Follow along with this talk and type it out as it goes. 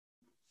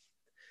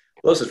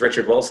Hello, this is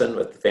Richard Wilson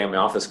with the Family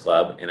Office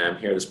Club, and I'm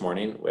here this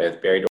morning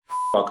with Barry.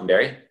 Welcome,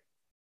 Barry.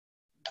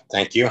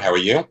 Thank you. How are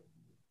you?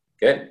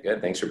 Good,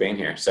 good. Thanks for being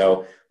here.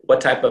 So,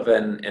 what type of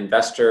an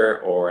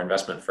investor or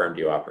investment firm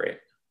do you operate?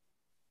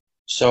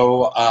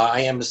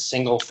 I am a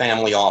single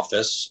family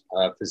office,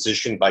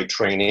 physician by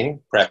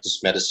training,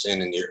 practiced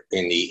medicine in the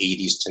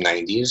 80s to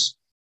 90s,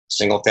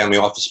 single family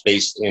office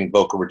based in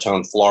Boca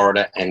Raton,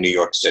 Florida, and New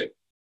York City.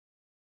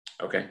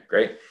 Okay,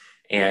 great.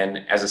 And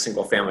as a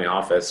single family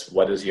office,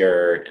 what does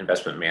your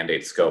investment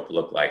mandate scope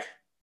look like?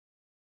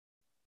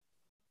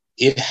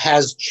 It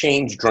has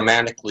changed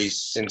dramatically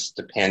since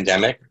the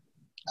pandemic.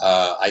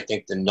 I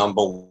think the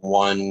number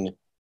one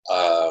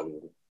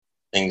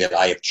thing that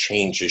I have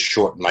changed is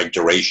shortened my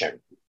duration,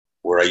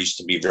 where I used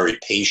to be very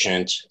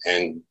patient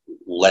and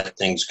let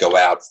things go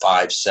out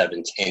 5,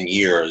 7, 10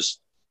 years.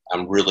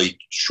 I'm really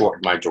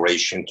shortened my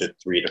duration to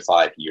 3 to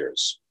 5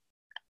 years.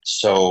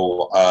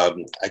 So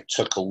I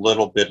took a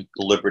little bit of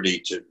the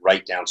liberty to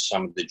write down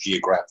some of the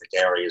geographic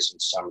areas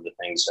and some of the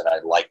things that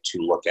I'd like to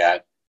look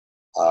at.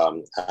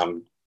 I'm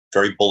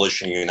very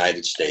bullish in the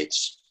United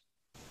States.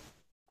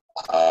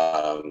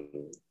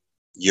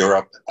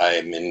 Europe,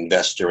 I'm an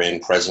investor in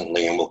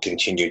presently and will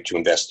continue to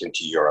invest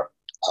into Europe.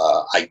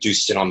 I do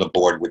sit on the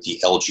board with the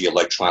LG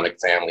Electronic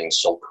family in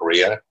Seoul,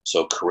 Korea.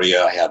 So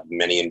Korea, I have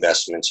many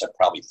investments.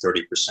 Probably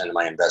 30% of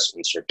my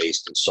investments are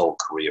based in Seoul,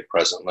 Korea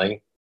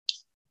presently.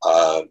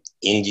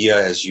 India,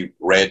 as you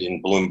read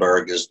in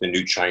Bloomberg, is the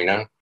new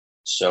China.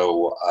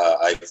 So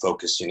I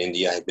focus in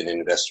India. I've been an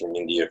investor in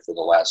India for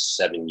the last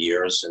 7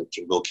 years and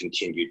will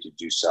continue to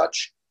do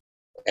such.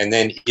 And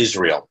then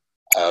Israel,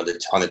 on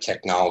the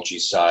technology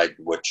side,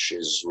 which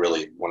is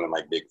really one of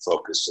my big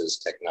focuses,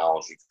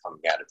 technology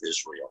coming out of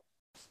Israel.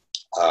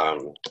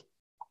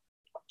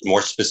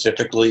 More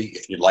specifically,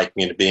 if you'd like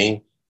me to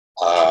be,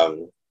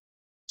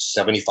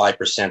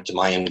 75% of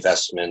my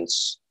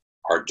investments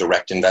are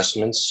direct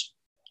investments.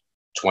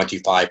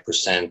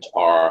 25%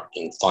 are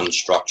in fund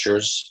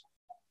structures.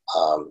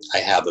 I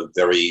have a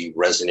very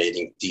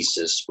resonating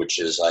thesis, which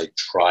is I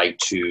try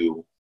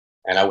to,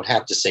 and I would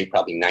have to say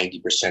probably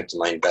 90% of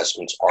my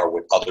investments are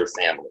with other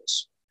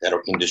families that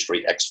are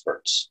industry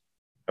experts.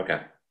 Okay.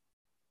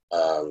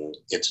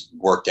 It's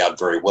worked out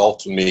very well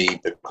for me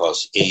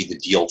because A, the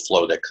deal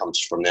flow that comes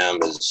from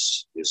them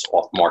is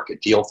off-market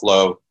deal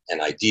flow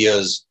and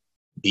ideas.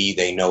 B,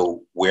 they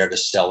know where to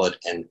sell it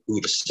and who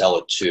to sell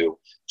it to.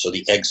 So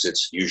the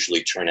exits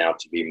usually turn out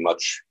to be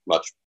much,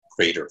 much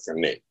greater for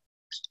me.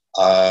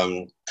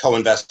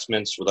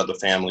 Co-investments with other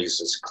families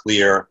is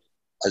clear.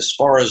 As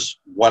far as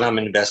what I'm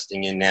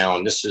investing in now,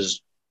 and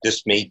this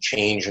may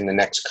change in the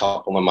next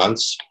couple of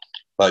months,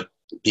 but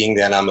being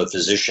that I'm a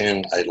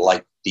physician, I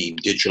like the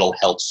digital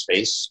health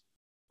space.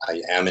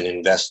 I am an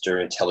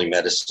investor in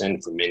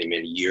telemedicine for many,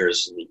 many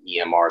years in the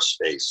EMR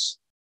space.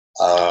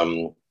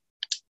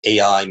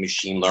 AI,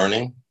 machine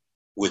learning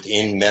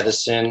within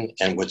medicine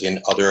and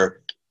within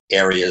other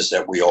areas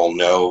that we all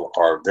know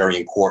are very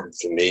important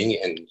for me.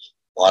 And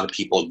a lot of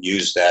people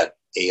use that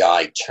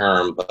AI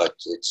term, but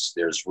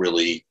there's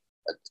really,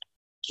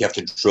 you have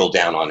to drill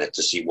down on it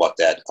to see what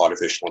that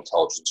artificial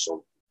intelligence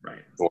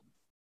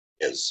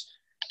is.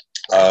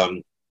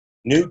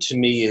 New to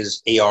me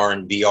is AR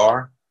and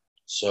VR.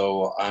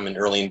 So I'm an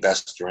early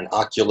investor in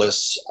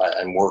Oculus.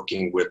 I'm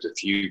working with a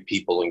few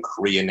people in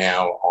Korea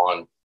now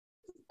on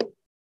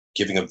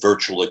giving a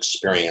virtual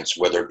experience,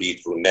 whether it be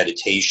through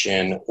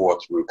meditation or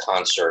through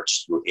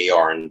concerts through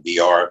AR and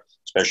VR,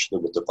 especially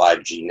with the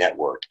 5G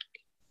network.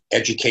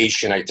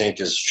 Education, I think,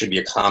 should be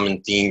a common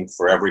theme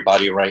for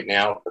everybody right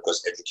now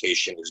because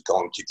education is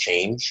going to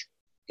change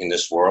in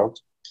this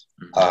world.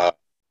 Mm-hmm.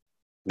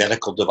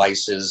 Medical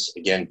devices,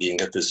 again,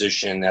 being a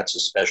physician, that's a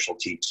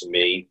specialty to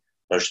me,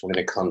 especially when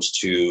it comes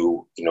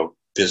to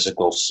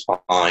physical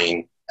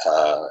spine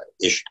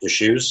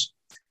issues.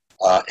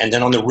 And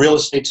then on the real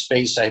estate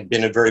space, I've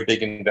been a very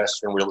big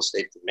investor in real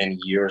estate for many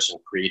years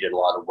and created a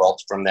lot of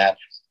wealth from that.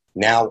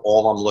 Now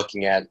all I'm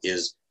looking at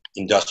is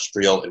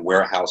industrial and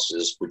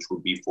warehouses, which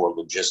would be for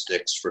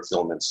logistics,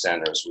 fulfillment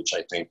centers, which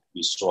I think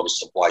we saw the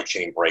supply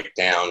chain break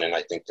down, and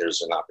I think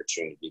there's an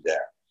opportunity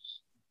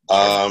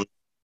there.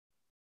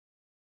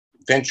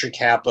 Venture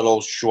capital,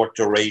 short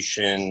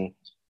duration,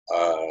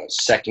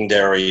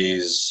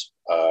 secondaries,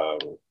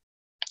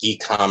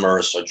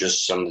 e-commerce are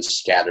just some of the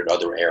scattered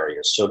other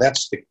areas. So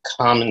that's the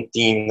common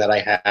theme that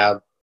I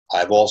have.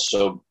 I've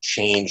also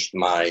changed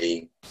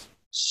my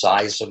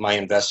size of my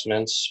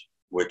investments,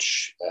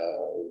 which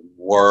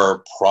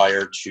were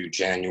prior to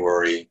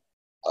January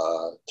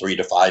 3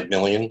 to 5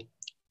 million.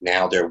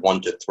 Now they're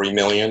 1 to 3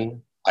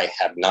 million. I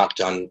have not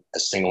done a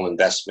single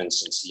investment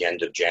since the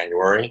end of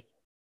January.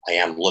 I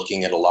am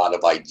looking at a lot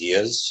of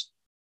ideas,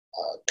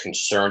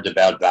 concerned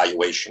about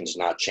valuations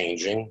not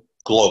changing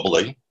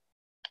globally,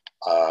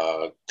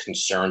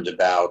 concerned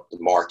about the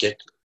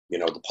market,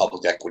 the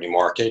public equity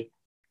market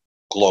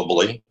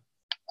globally.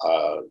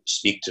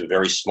 Speak to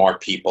very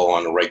smart people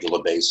on a regular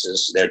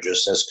basis. They're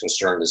just as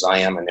concerned as I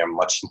am, and they're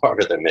much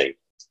smarter than me.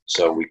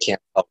 So we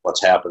can't help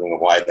what's happening and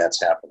why that's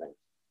happening.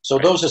 So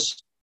those are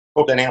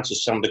Hope that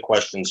answers some of the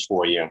questions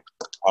for you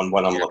on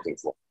what I'm looking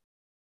for.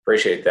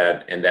 Appreciate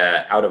that. And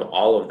out of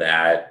all of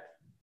that,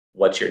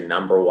 what's your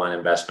number one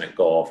investment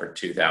goal for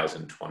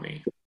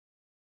 2020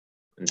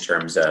 in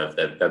terms of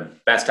the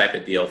best type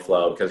of deal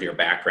flow? Because of your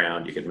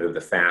background, you could move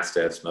the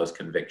fastest, most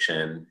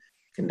conviction,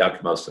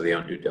 conduct most of the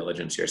own due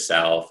diligence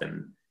yourself,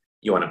 and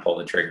you want to pull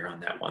the trigger on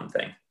that one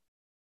thing.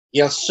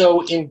 Yeah,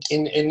 so in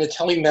the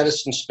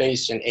telemedicine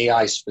space and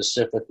AI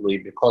specifically,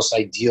 because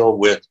I deal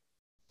with,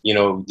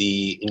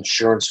 the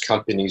insurance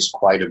companies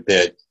quite a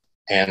bit,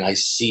 and I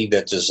see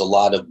that there's a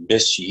lot of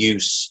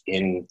misuse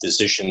in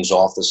physicians'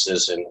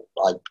 offices, and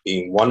I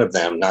being one of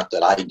them, not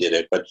that I did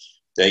it, but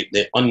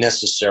the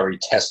unnecessary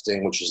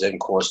testing, which is then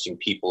costing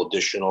people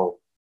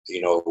additional,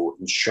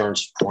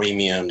 insurance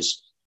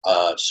premiums.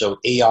 So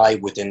AI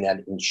within that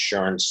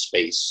insurance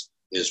space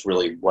is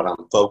really what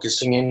I'm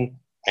focusing in.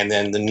 And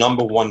then the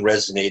number one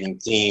resonating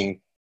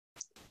theme,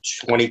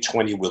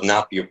 2020 will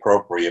not be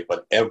appropriate,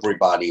 but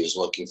everybody is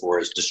looking for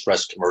is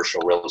distressed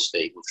commercial real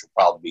estate, which will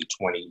probably be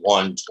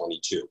 21,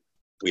 22.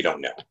 We don't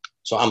know.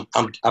 So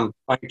I'm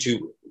trying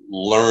to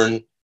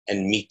learn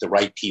and meet the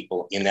right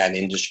people in that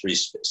industry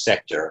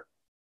sector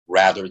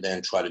rather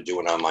than try to do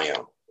it on my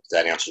own. If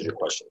that answers your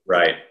question.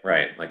 Right.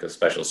 Like a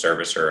special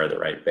servicer or the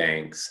right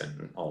banks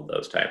and all of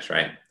those types,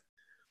 right?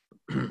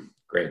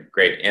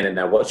 Great. And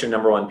then what's your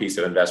number one piece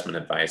of investment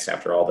advice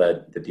after all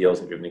the deals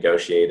that you've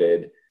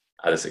negotiated,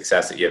 the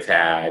success that you've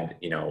had?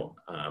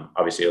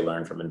 Obviously you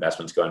learn from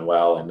investments going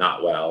well and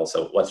not well.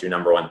 So what's your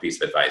number one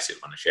piece of advice you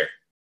want to share?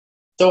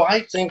 So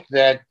I think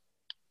that,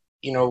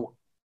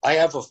 I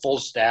have a full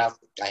staff.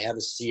 I have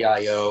a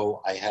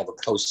CIO. I have a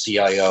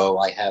co-CIO.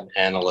 I have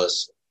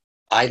analysts.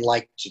 I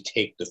like to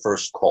take the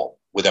first call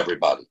with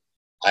everybody.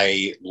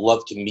 I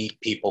love to meet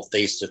people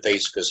face to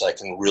face because I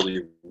can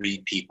really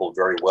read people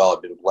very well.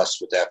 I've been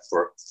blessed with that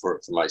for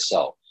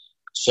myself.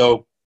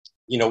 So,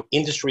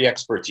 industry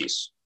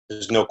expertise,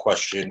 there's no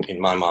question in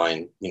my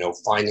mind,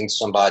 finding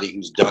somebody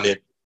who's done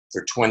it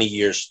for 20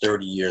 years,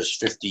 30 years,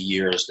 50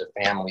 years, the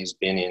family's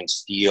been in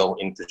steel,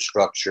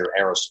 infrastructure,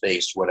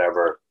 aerospace,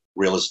 whatever,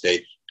 real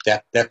estate,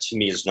 that to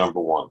me is number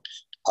one.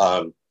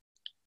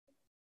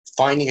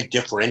 Finding a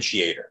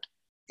differentiator.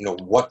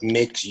 What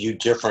makes you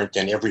different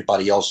than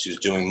everybody else who's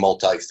doing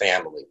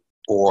multifamily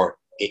or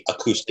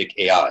acoustic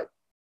AI?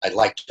 I'd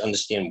like to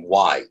understand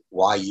why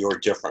you're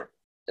different.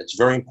 It's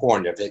very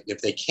important.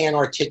 If they can't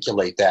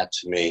articulate that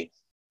to me,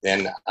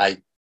 then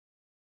I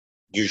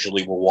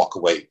usually will walk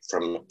away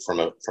from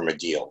a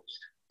deal.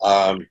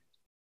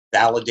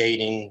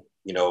 Validating,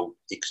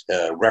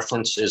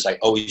 references. I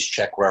always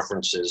check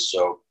references.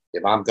 So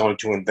if I'm going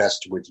to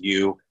invest with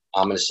you,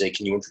 I'm going to say,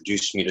 can you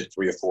introduce me to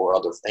 3 or 4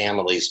 other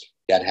families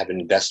that have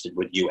invested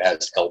with you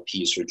as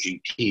LPs or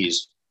GPs?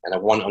 And I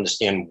want to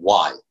understand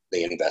why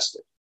they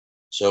invested.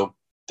 So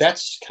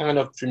that's kind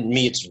of, for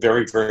me, it's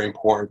very, very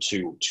important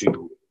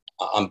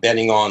I'm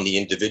betting on the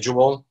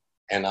individual.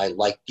 And I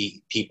like the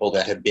people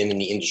that have been in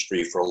the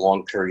industry for a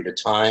long period of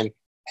time.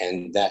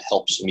 And that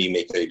helps me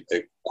make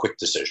a quick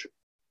decision.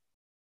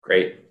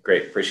 Great.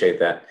 Appreciate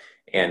that.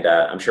 And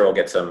I'm sure we'll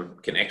get some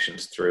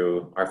connections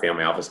through our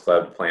family office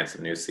club to plant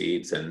some new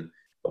seeds and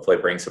hopefully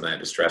bring some of that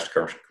distressed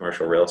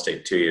commercial real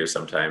estate to you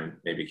sometime,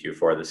 maybe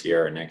Q4 this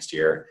year or next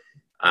year.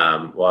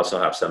 We'll also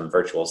have some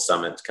virtual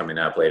summits coming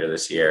up later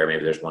this year.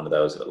 Maybe there's one of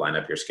those that line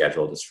up your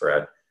schedule just for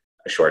a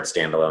short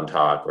standalone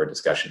talk or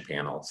discussion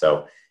panel.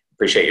 So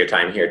appreciate your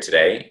time here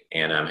today,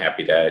 and I'm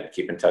happy to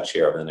keep in touch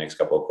here over the next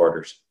couple of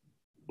quarters.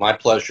 My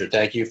pleasure.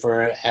 Thank you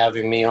for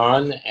having me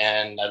on,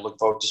 and I look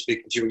forward to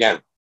speaking to you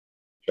again.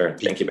 Sure.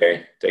 Thank you,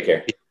 Barry. Take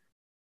care.